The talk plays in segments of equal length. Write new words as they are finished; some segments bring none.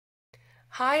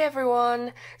Hi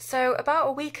everyone! So about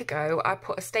a week ago I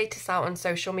put a status out on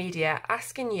social media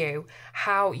asking you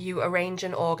how you arrange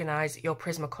and organise your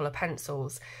Prismacolor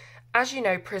pencils. As you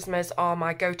know, Prismas are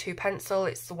my go-to pencil,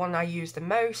 it's the one I use the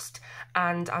most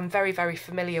and I'm very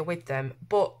familiar with them,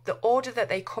 but the order that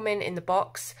they come in the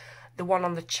box, the one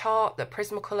on the chart that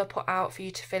Prismacolor put out for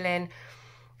you to fill in,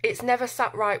 it's never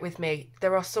sat right with me.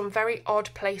 There are some very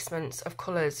odd placements of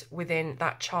colours within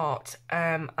that chart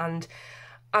and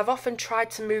I've often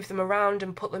tried to move them around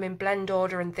and put them in blend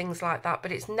order and things like that,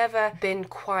 but it's never been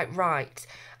quite right.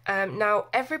 Now,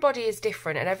 everybody is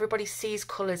different and everybody sees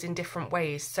colours in different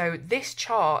ways. So this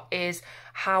chart is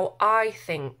how I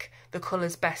think the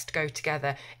colours best go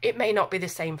together. It may not be the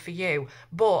same for you,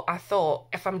 but I thought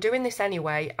if I'm doing this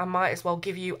anyway, I might as well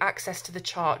give you access to the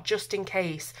chart just in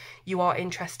case you are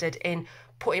interested in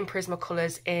putting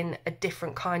Prismacolors in a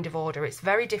different kind of order. It's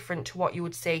very different to what you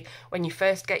would see when you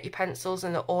first get your pencils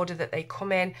and the order that they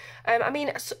come in. I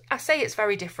mean, I say it's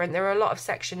very different. There are a lot of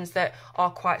sections that are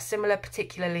quite similar,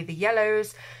 particularly the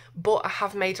yellows, but I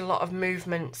have made a lot of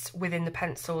movements within the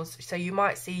pencils. So you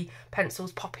might see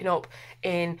pencils popping up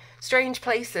in strange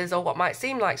places or what might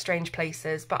seem like strange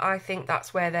places, but I think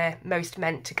that's where they're most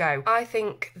meant to go. I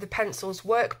think the pencils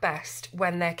work best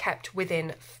when they're kept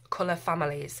within colour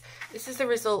families. This is the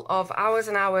result of hours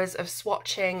and hours of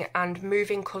swatching and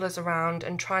moving colours around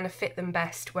and trying to fit them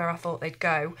best where I thought they'd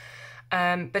go.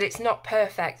 But it's not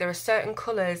perfect. There are certain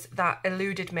colours that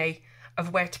eluded me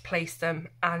of where to place them,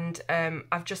 and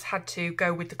I've just had to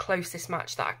go with the closest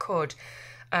match that I could.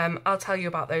 I'll tell you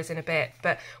about those in a bit,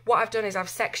 but what I've done is I've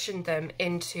sectioned them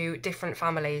into different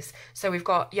families. So we've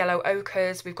got yellow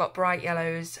ochres, we've got bright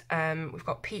yellows, we've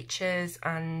got peaches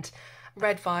and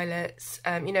red violets,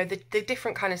 you know, the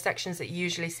different kind of sections that you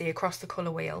usually see across the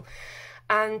colour wheel.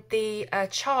 And the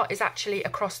chart is actually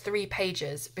across 3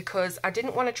 pages because I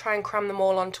didn't want to try and cram them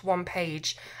all onto one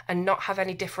page and not have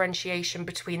any differentiation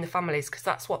between the families, because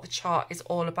that's what the chart is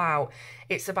all about.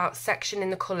 It's about sectioning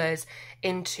the colours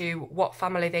into what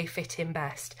family they fit in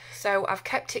best. So I've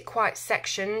kept it quite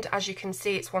sectioned. As you can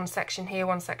see, it's one section here,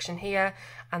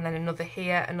 and then another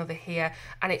here,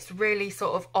 and it's really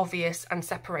sort of obvious and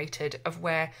separated of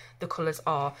where the colours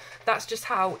are. That's just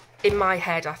how, in my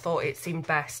head, I thought it seemed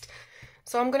best.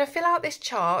 So I'm going to fill out this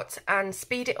chart and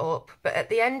speed it up, but at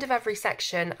the end of every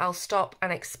section I'll stop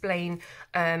and explain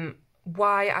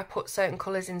why I put certain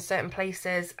colours in certain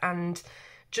places and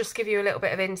just give you a little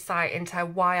bit of insight into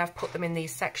why I've put them in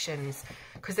these sections,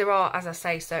 because there are, as I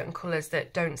say, certain colours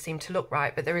that don't seem to look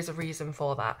right, but there is a reason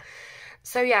for that.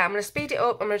 So yeah, I'm going to speed it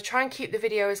up. I'm going to try and keep the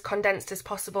video as condensed as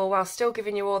possible while still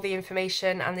giving you all the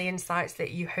information and the insights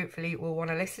that you hopefully will want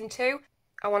to listen to.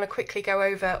 I want to quickly go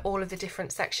over all of the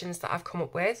different sections that I've come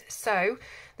up with. So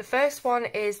the first one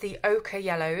is the ochre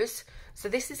yellows. So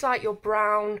this is like your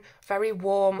brown, very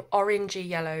warm, orangey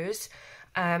yellows.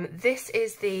 This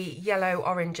is the yellow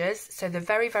oranges. So the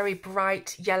very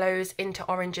bright yellows into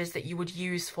oranges that you would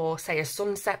use for, say, a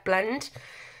sunset blend.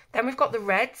 Then we've got the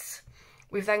reds.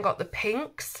 We've then got the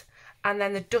pinks. And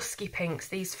then the dusky pinks,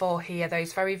 these 4 here,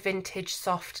 those very vintage,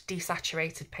 soft,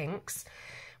 desaturated pinks.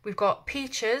 We've got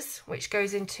peaches, which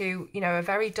goes into, you know, a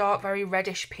very dark, very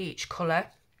reddish peach colour.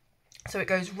 So it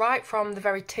goes right from the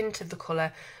very tint of the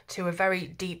colour to a very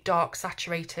deep, dark,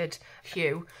 saturated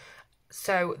hue.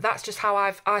 So that's just how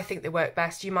I think they work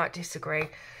best. You might disagree.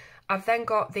 I've then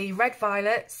got the red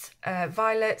violets,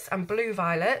 violets and blue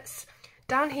violets.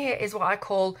 Down here is what I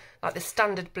call like the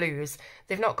standard blues.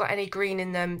 They've not got any green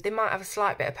in them. They might have a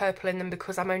slight bit of purple in them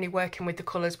because I'm only working with the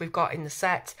colours we've got in the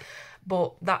set.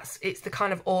 But it's the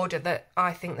kind of order that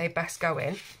I think they best go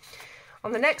in.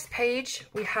 On the next page,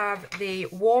 we have the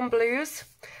warm blues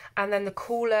and then the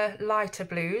cooler, lighter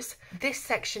blues. This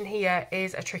section here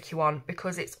is a tricky one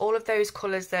because it's all of those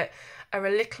colours that are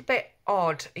a little bit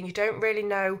odd and you don't really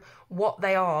know what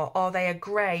they are. Are they a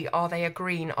grey? Are they a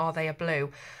green? Are they a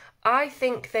blue? I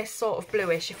think they're sort of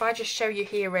bluish. If I just show you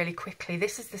here really quickly,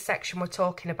 this is the section we're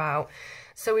talking about.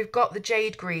 So we've got the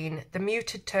jade green, the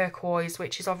muted turquoise,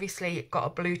 which is obviously got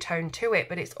a blue tone to it,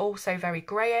 but it's also very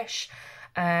greyish.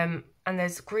 And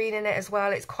there's green in it as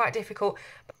well. It's quite difficult.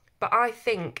 But I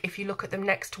think if you look at them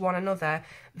next to one another,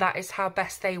 that is how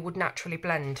best they would naturally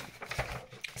blend.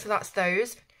 So that's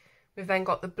those. We've then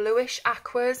got the bluish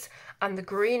aquas and the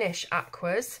greenish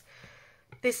aquas.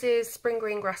 This is spring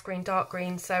green, grass green, dark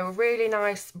green, so a really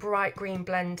nice bright green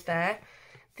blend there.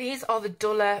 These are the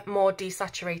duller, more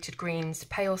desaturated greens,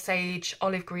 pale sage,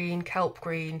 olive green, kelp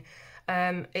green.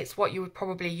 It's what you would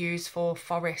probably use for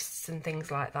forests and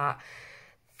things like that.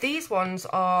 These ones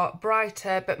are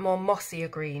brighter but more mossier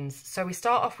greens. So we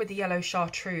start off with the yellow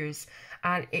chartreuse,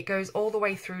 and it goes all the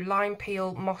way through lime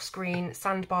peel, moss green,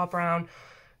 sandbar brown,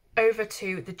 over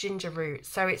to the ginger root.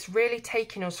 So it's really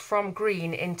taking us from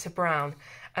green into brown,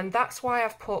 and that's why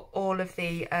I've put all of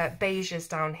the beiges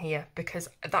down here, because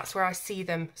that's where I see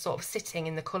them sort of sitting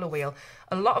in the colour wheel.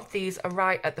 A lot of these are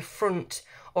right at the front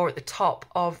or at the top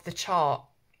of the chart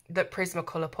that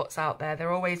Prismacolor puts out there.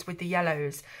 They're always with the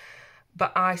yellows,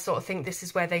 but I sort of think this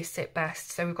is where they sit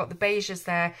best. So we've got the beiges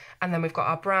there, and then we've got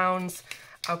our browns,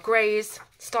 our greys,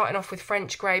 starting off with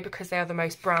French grey because they are the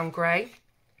most brown grey,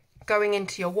 going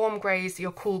into your warm greys,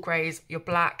 your cool greys, your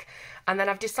black, and then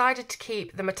I've decided to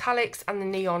keep the metallics and the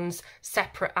neons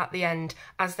separate at the end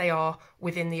as they are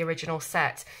within the original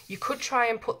set. You could try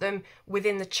and put them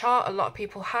within the chart, a lot of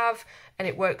people have, and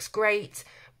it works great,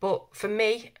 but for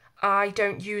me, I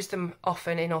don't use them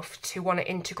often enough to want to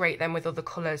integrate them with other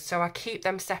colours, so I keep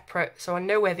them separate so I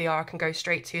know where they are. I can go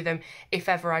straight to them if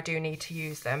ever I do need to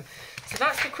use them. So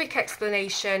that's the quick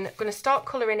explanation. I'm going to start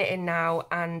colouring it in now,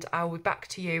 and I'll be back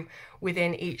to you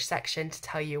within each section to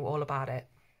tell you all about it.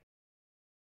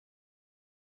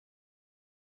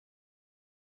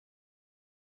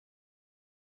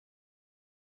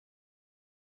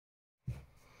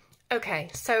 Okay,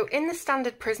 so in the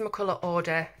standard Prismacolor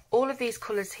order, all of these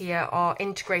colours here are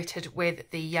integrated with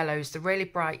the yellows, the really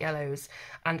bright yellows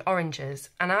and oranges,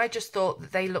 and I just thought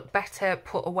that they look better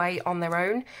put away on their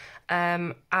own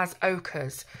as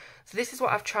ochres. So this is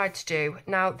what I've tried to do.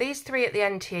 Now these three at the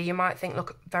end here you might think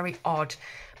look very odd,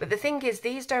 but the thing is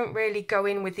these don't really go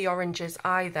in with the oranges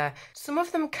either. Some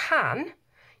of them can.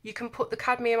 You can put the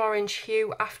cadmium orange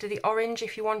hue after the orange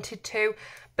if you wanted to,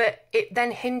 but it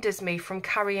then hinders me from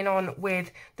carrying on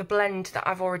with the blend that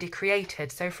I've already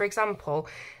created. So for example,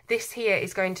 this here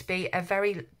is going to be a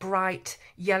very bright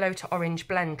yellow to orange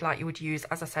blend like you would use,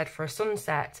 as I said, for a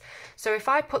sunset. So if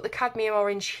I put the cadmium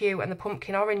orange hue and the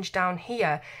pumpkin orange down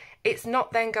here, it's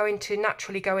not then going to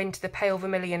naturally go into the pale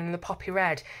vermilion and the poppy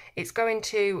red. It's going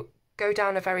to go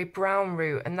down a very brown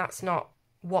route, and that's not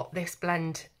what this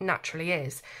blend naturally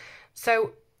is.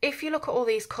 So if you look at all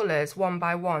these colours one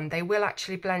by one, they will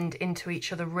actually blend into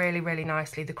each other really, really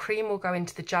nicely. The cream will go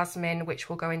into the jasmine, which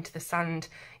will go into the sand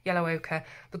yellow ochre.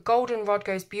 The goldenrod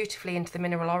goes beautifully into the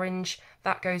mineral orange.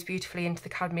 That goes beautifully into the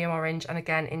cadmium orange, and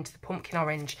again into the pumpkin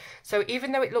orange. So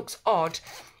even though it looks odd,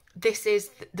 this is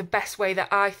the best way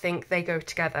that I think they go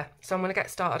together. So I'm going to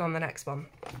get started on the next one.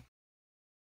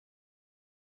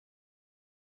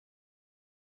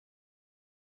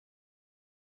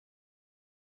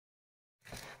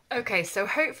 Okay, so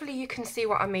hopefully you can see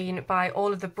what I mean by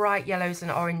all of the bright yellows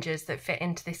and oranges that fit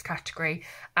into this category,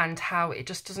 and how it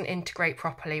just doesn't integrate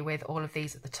properly with all of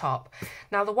these at the top.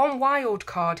 Now the one wild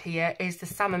card here is the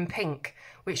salmon pink,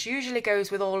 which usually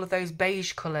goes with all of those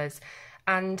beige colours,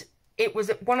 and it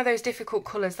was one of those difficult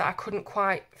colours that I couldn't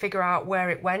quite figure out where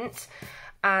it went.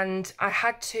 And I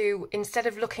had to, instead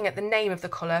of looking at the name of the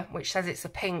colour, which says it's a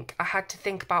pink, I had to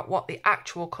think about what the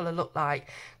actual colour looked like,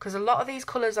 because a lot of these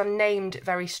colours are named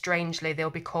very strangely.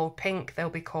 They'll be called pink, they'll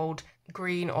be called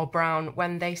green or brown,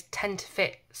 when they tend to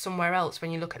fit somewhere else when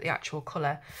you look at the actual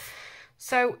colour.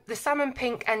 So the salmon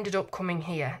pink ended up coming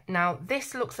here. Now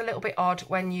this looks a little bit odd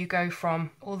when you go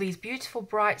from all these beautiful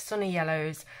bright sunny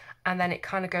yellows, and then it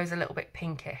kind of goes a little bit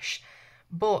pinkish,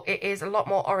 but it is a lot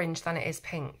more orange than it is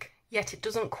pink. Yet it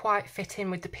doesn't quite fit in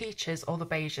with the peaches or the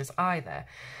beiges either.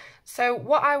 So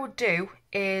what I would do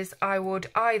is I would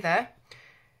either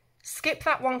skip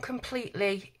that one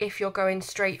completely if you're going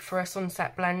straight for a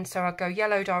sunset blend, so I'd go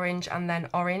yellowed orange and then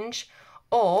orange,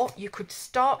 or you could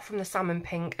start from the salmon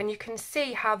pink, and you can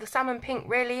see how the salmon pink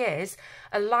really is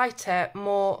a lighter,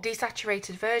 more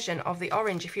desaturated version of the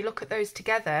orange. If you look at those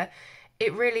together,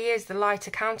 it really is the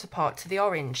lighter counterpart to the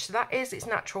orange, so that is its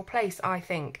natural place, I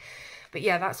think. But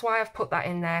yeah, that's why I've put that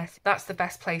in there. That's the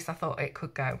best place I thought it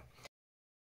could go.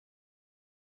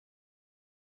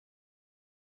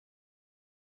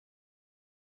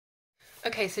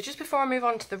 Okay, so just before I move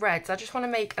on to the reds, I just want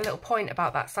to make a little point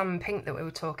about that salmon pink that we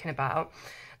were talking about.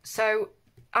 So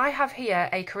I have here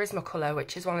a Prismacolor,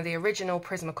 which is one of the original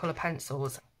Prismacolor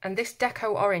pencils. And this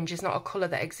Deco Orange is not a colour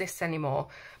that exists anymore.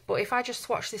 But if I just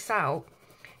swatch this out,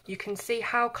 you can see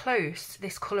how close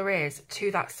this colour is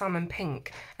to that salmon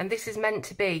pink, and this is meant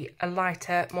to be a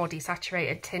lighter, more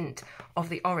desaturated tint of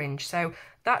the orange. So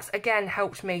that's again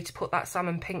helped me to put that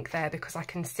salmon pink there, because I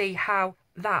can see how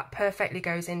that perfectly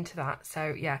goes into that.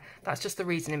 So yeah, that's just the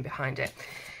reasoning behind it.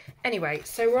 Anyway,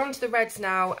 so we're on to the reds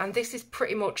now, and this is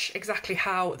pretty much exactly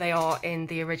how they are in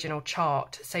the original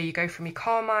chart. So you go from your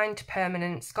carmine to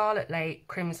permanent, scarlet lake,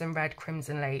 crimson red,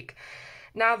 crimson lake.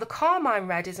 Now the carmine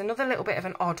red is another little bit of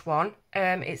an odd one.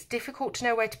 It's difficult to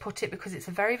know where to put it because it's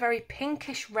a very, very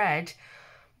pinkish red,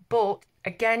 but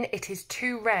again, it is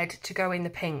too red to go in the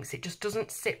pinks. It just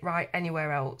doesn't sit right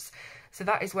anywhere else. So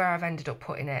that is where I've ended up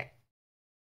putting it.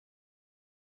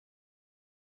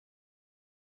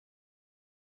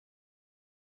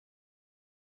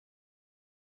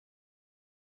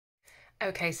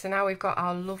 Okay, so now we've got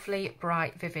our lovely,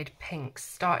 bright, vivid pinks,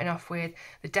 starting off with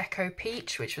the Deco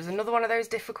Peach, which was another one of those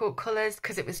difficult colours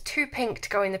because it was too pink to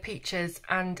go in the peaches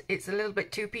and it's a little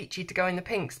bit too peachy to go in the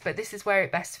pinks, but this is where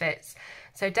it best fits.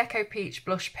 So Deco Peach,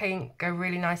 Blush Pink go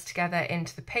really nice together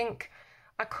into the pink.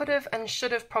 I could have and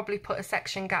should have probably put a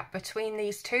section gap between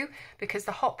these two because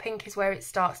the hot pink is where it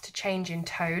starts to change in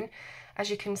tone. As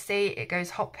you can see, it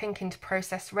goes hot pink into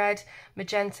processed red,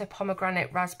 magenta,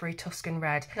 pomegranate, raspberry, Tuscan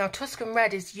red. Now, Tuscan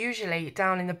red is usually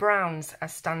down in the browns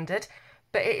as standard,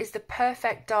 but it is the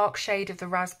perfect dark shade of the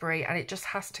raspberry and it just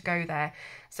has to go there.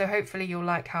 So hopefully you'll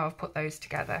like how I've put those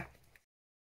together.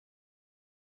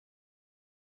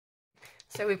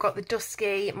 So we've got the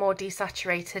dusky, more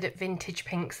desaturated vintage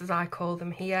pinks, as I call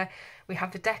them here. We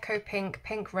have the Deco Pink,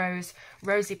 Pink Rose,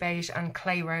 Rosy Beige and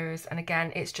Clay Rose, and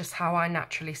again, it's just how I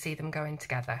naturally see them going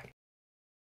together.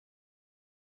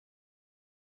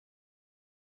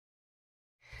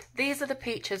 These are the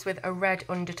peaches with a red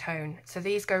undertone, so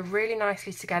these go really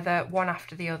nicely together, one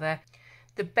after the other.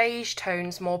 The beige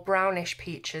tones, more brownish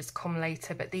peaches, come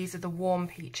later, but these are the warm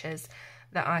peaches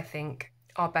that I think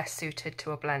are best suited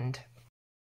to a blend.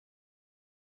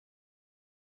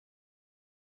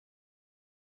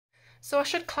 So I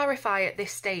should clarify at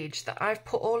this stage that I've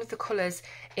put all of the colours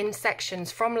in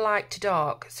sections from light to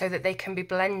dark so that they can be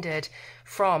blended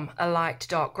from a light to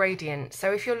dark gradient.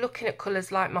 So if you're looking at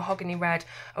colours like mahogany red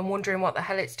and wondering what the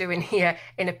hell it's doing here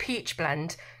in a peach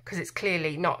blend, because it's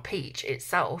clearly not peach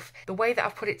itself, the way that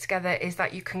I've put it together is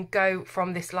that you can go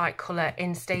from this light colour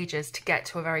in stages to get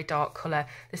to a very dark colour.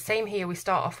 The same here, we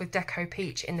start off with Deco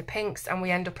Peach in the pinks and we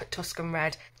end up at Tuscan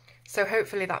red. So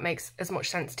hopefully that makes as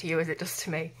much sense to you as it does to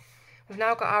me. We've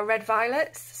now got our red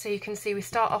violets, so you can see we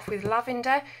start off with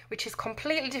lavender, which is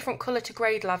completely different colour to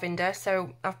grade lavender,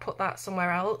 so I've put that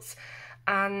somewhere else.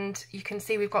 And you can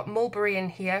see we've got mulberry in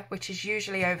here, which is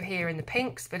usually over here in the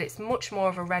pinks, but it's much more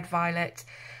of a red violet.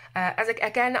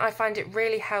 Again, I find it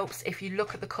really helps if you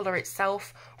look at the colour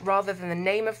itself rather than the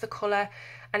name of the colour.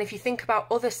 And if you think about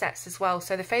other sets as well,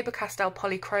 so the Faber-Castell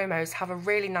Polychromos have a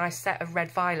really nice set of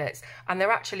red violets, and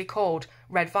they're actually called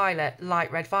red violet, light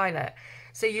red violet.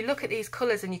 So you look at these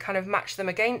colours and you kind of match them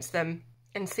against them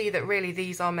and see that really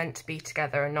these are meant to be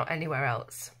together and not anywhere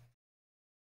else.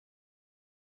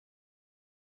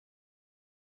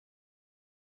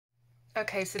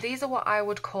 Okay, so these are what I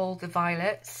would call the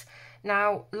violets.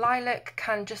 Now, lilac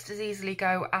can just as easily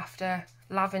go after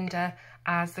lavender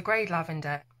as the grade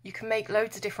lavender. You can make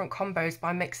loads of different combos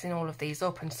by mixing all of these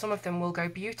up, and some of them will go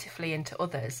beautifully into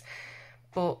others.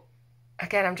 But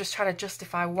again, I'm just trying to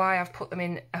justify why I've put them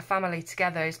in a family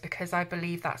together is because I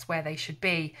believe that's where they should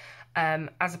be,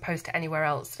 as opposed to anywhere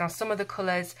else. Now, some of the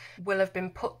colours will have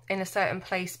been put in a certain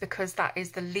place because that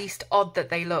is the least odd that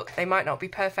they look. They might not be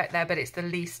perfect there, but it's the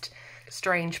least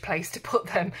strange place to put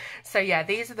them. So yeah,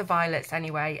 these are the violets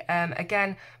anyway.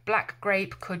 Again, black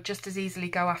grape could just as easily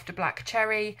go after black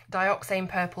cherry. Dioxane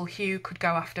purple hue could go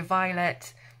after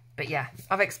violet. But yeah,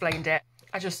 I've explained it.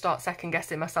 I just start second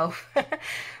guessing myself.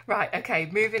 Right, okay,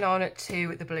 moving on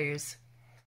to the blues.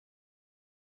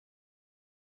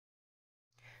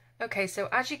 Okay, so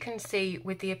as you can see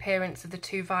with the appearance of the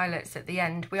two violets at the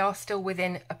end, we are still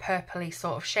within a purpley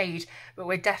sort of shade, but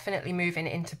we're definitely moving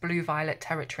into blue-violet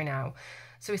territory now.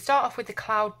 So we start off with the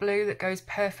cloud blue that goes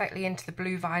perfectly into the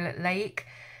blue-violet lake.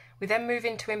 We then move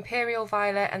into imperial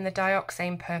violet and the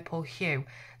dioxane purple hue.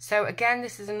 So again,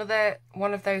 this is another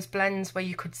one of those blends where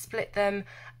you could split them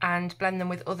and blend them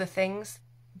with other things.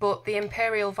 But the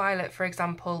imperial violet, for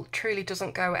example, truly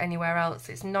doesn't go anywhere else.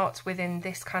 It's not within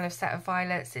this kind of set of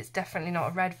violets. It's definitely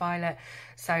not a red violet.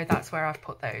 So that's where I've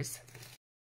put those.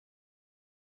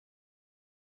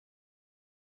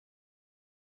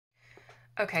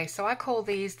 Okay, so I call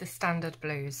these the standard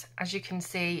blues. As you can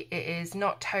see, it is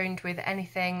not toned with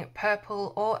anything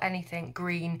purple or anything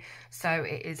green, so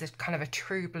it is a kind of a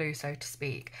true blue, so to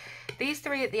speak. These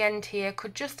three at the end here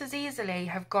could just as easily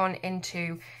have gone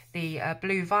into the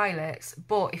blue violets,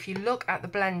 but if you look at the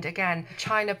blend again,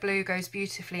 China blue goes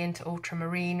beautifully into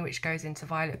ultramarine, which goes into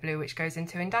violet blue, which goes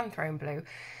into indanthrone blue.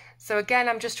 So again,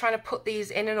 I'm just trying to put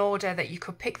these in an order that you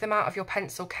could pick them out of your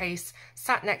pencil case,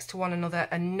 sat next to one another,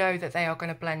 and know that they are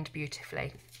going to blend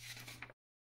beautifully.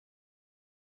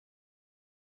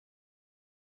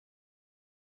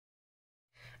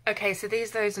 Okay, so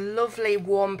these are those lovely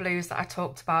warm blues that I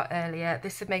talked about earlier.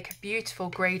 This would make a beautiful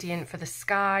gradient for the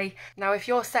sky. Now, if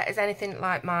your set is anything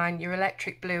like mine, your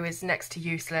electric blue is next to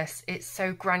useless. It's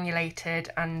so granulated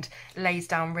and lays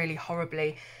down really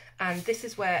horribly. And this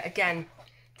is where, again,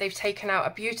 they've taken out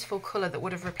a beautiful colour that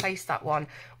would have replaced that one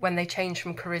when they changed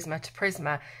from Charisma to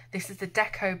Prisma. This is the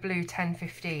Deco Blue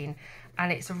 1015,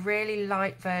 and it's a really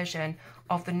light version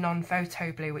of the non-photo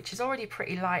blue, which is already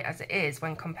pretty light as it is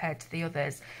when compared to the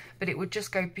others, but it would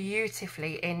just go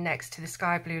beautifully in next to the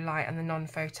sky blue light and the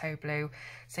non-photo blue.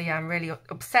 So yeah, I'm really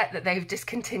upset that they've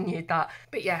discontinued that.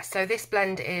 But yeah, so this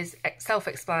blend is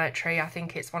self-explanatory. I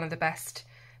think it's one of the best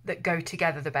that go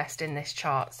together the best in this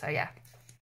chart, so yeah.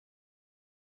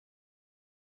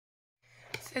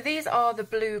 So these are the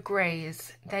blue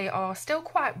greys. They are still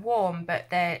quite warm, but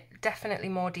they're definitely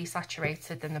more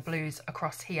desaturated than the blues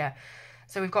across here.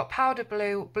 So we've got powder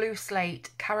blue, blue slate,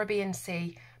 Caribbean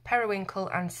sea, periwinkle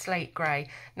and slate grey.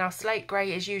 Now slate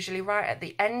grey is usually right at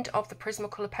the end of the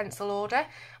Prismacolor pencil order,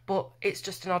 but it's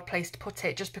just an odd place to put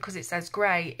it. Just because it says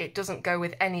grey, it doesn't go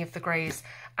with any of the greys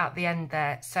at the end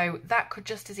there. So that could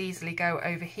just as easily go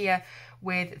over here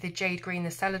with the jade green,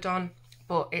 the Celadon,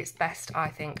 but it's best, I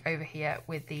think, over here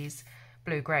with these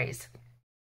blue greys.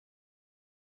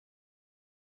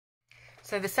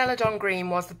 So the Celadon green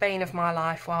was the bane of my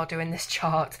life while doing this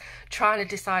chart. Trying to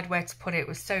decide where to put it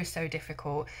was so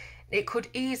difficult. It could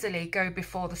easily go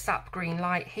before the sap green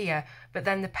light here, but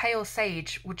then the pale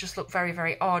sage would just look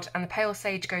very odd, and the pale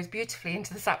sage goes beautifully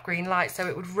into the sap green light, so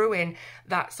it would ruin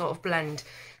that sort of blend.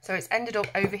 So it's ended up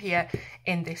over here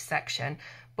in this section.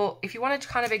 But if you wanted to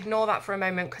kind of ignore that for a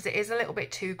moment, because it is a little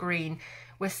bit too green,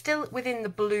 we're still within the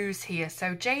blues here.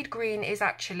 So jade green is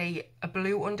actually a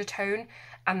blue undertone,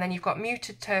 and then you've got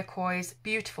muted turquoise,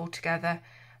 beautiful together.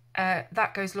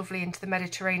 That goes lovely into the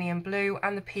Mediterranean blue,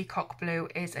 and the peacock blue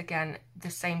is again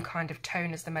the same kind of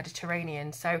tone as the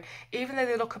Mediterranean. So even though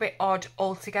they look a bit odd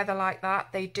all together like that,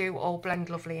 they do all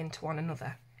blend lovely into one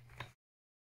another.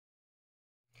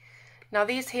 Now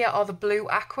these here are the blue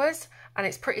aquas, and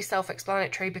it's pretty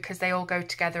self-explanatory because they all go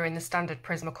together in the standard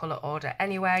Prismacolor order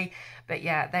anyway. But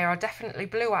yeah, they are definitely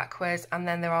blue aquas, and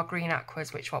then there are green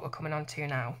aquas, which is what we're coming on to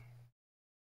now.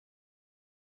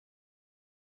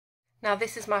 Now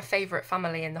this is my favourite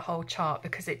family in the whole chart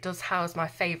because it does house my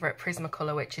favourite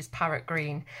Prismacolor, which is parrot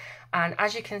green. And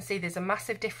as you can see, there's a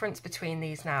massive difference between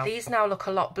these now. These now look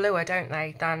a lot bluer, don't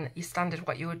they, than your standard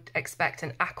what you would expect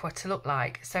an aqua to look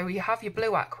like. So you have your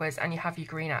blue aquas and you have your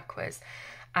green aquas.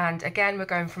 And again, we're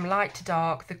going from light to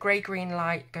dark. The grey-green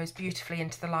light goes beautifully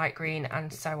into the light green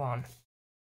and so on.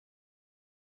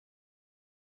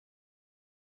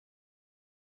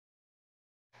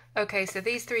 Okay, so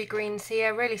these three greens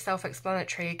here, really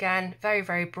self-explanatory again,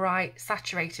 very bright,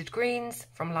 saturated greens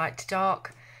from light to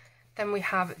dark. Then we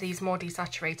have these more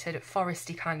desaturated,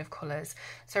 foresty kind of colours.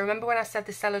 So remember when I said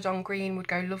the Celadon green would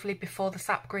go lovely before the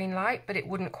sap green light, but it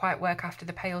wouldn't quite work after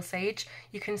the pale sage?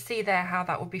 You can see there how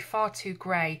that would be far too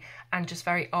grey and just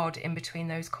very odd in between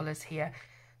those colours here.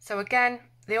 So again,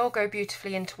 they all go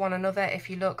beautifully into one another if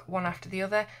you look one after the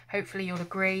other. Hopefully you'll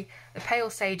agree. The pale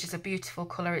sage is a beautiful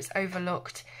colour, it's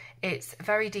overlooked. It's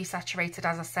very desaturated,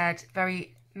 as I said,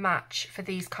 very match for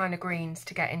these kind of greens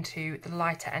to get into the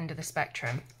lighter end of the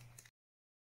spectrum.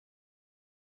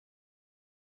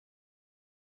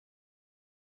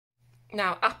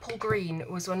 Now, apple green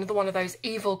was another one of those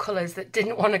evil colours that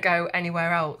didn't want to go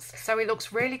anywhere else. So it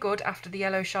looks really good after the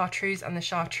yellow chartreuse and the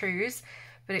chartreuse,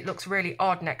 but it looks really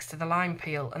odd next to the lime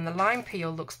peel, and the lime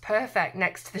peel looks perfect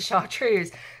next to the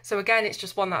chartreuse. So again, it's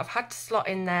just one that I've had to slot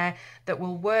in there that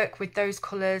will work with those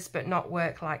colours but not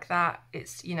work like that.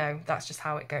 It's, you know, that's just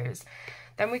how it goes.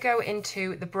 Then we go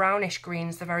into the brownish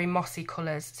greens, the very mossy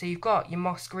colours. So you've got your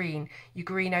moss green, your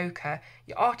green ochre,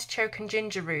 your artichoke and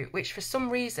ginger root, which for some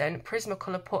reason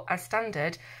Prismacolor put as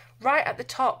standard right at the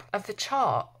top of the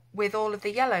chart with all of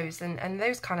the yellows and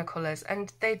those kind of colours,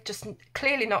 and they're just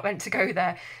clearly not meant to go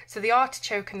there. So the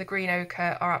artichoke and the green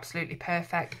ochre are absolutely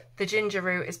perfect. The ginger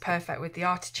root is perfect with the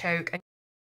artichoke.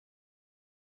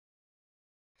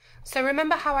 So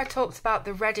remember how I talked about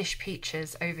the reddish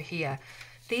peaches over here?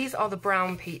 These are the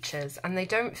brown peaches, and they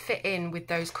don't fit in with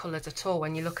those colours at all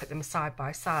when you look at them side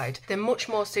by side. They're much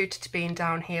more suited to being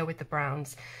down here with the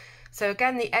browns. So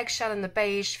again, the eggshell and the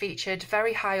beige featured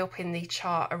very high up in the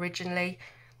chart originally.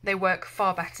 They work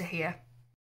far better here.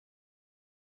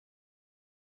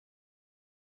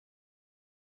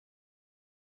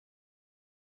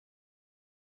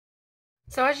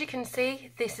 So as you can see,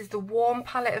 this is the warm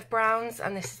palette of browns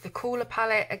and this is the cooler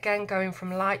palette, again going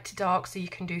from light to dark, so you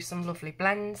can do some lovely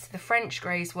blends. The French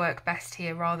greys work best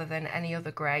here rather than any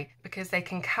other grey because they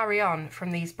can carry on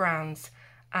from these browns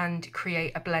and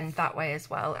create a blend that way as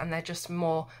well, and they're just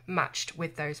more matched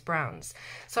with those browns.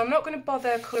 So I'm not going to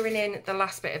bother colouring in the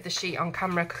last bit of the sheet on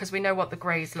camera because we know what the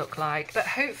greys look like, but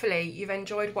hopefully you've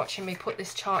enjoyed watching me put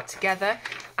this chart together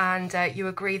and you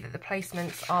agree that the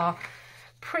placements are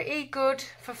pretty good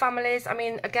for families. I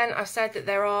mean, again, I've said that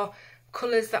there are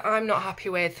colours that I'm not happy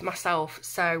with myself,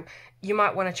 so you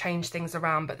might want to change things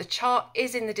around, but the chart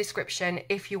is in the description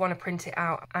if you want to print it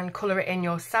out and colour it in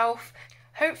yourself.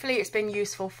 Hopefully it's been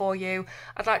useful for you.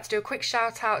 I'd like to do a quick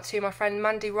shout out to my friend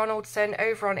Mandy Ronaldson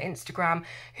over on Instagram,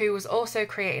 who was also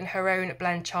creating her own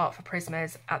blend chart for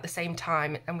Prismas at the same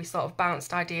time, and we sort of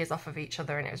bounced ideas off of each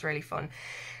other and it was really fun.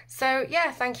 So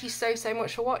yeah, thank you so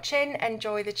much for watching.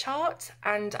 Enjoy the chart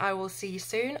and I will see you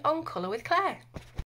soon on Colour with Claire.